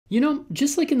You know,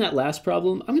 just like in that last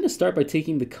problem, I'm going to start by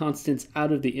taking the constants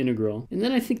out of the integral, and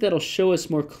then I think that'll show us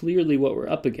more clearly what we're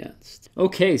up against.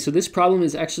 Okay, so this problem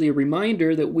is actually a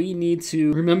reminder that we need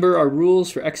to remember our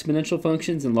rules for exponential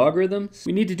functions and logarithms.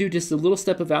 We need to do just a little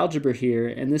step of algebra here,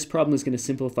 and this problem is going to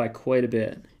simplify quite a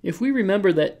bit. If we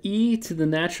remember that e to the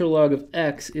natural log of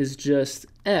x is just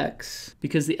x,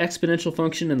 because the exponential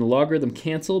function and the logarithm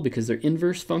cancel because they're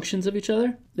inverse functions of each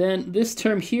other, then this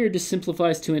term here just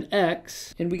simplifies to an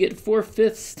x, and we get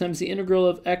 4/5 times the integral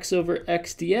of x over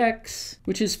x dx,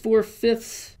 which is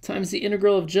 4/5 times the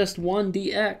integral of just 1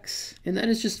 dx. And that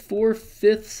is just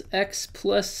 4/5 x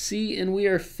plus c, and we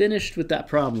are finished with that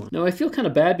problem. Now I feel kind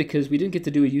of bad because we didn't get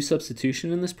to do a u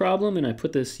substitution in this problem, and I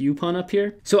put this u pun up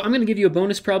here. So I'm going to give you a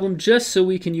bonus problem just so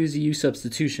we can use a u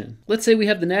substitution. Let's say we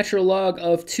have the natural log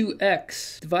of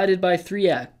 2x divided by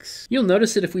 3x. You'll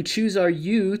notice that if we choose our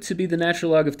u to be the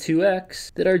natural log of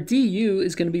 2x, that our du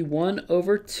is going to be 1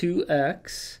 over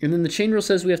 2x. And then the chain rule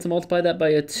says we have to multiply that by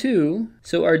a 2.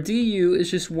 So our du is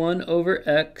just 1 over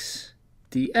x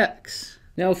dx.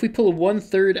 Now if we pull a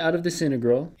 1/3 out of this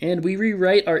integral and we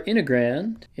rewrite our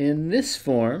integrand in this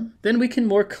form, then we can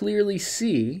more clearly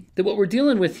see that what we're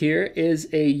dealing with here is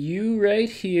a u right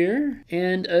here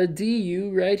and a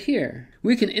du right here.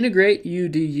 We can integrate u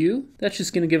du. That's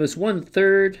just going to give us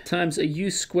 1/3 times a u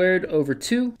squared over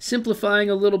 2. Simplifying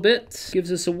a little bit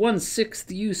gives us a 1/6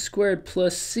 u squared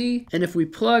plus c. And if we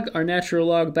plug our natural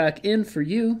log back in for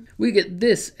u, we get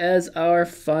this as our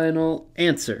final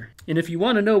answer. And if you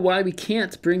want to know why we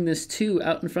can't bring this 2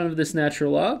 out in front of this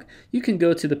natural log, you can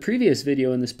go to the previous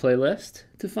video in this playlist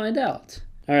to find out.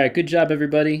 All right, good job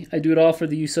everybody. I do it all for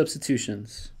the u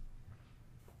substitutions.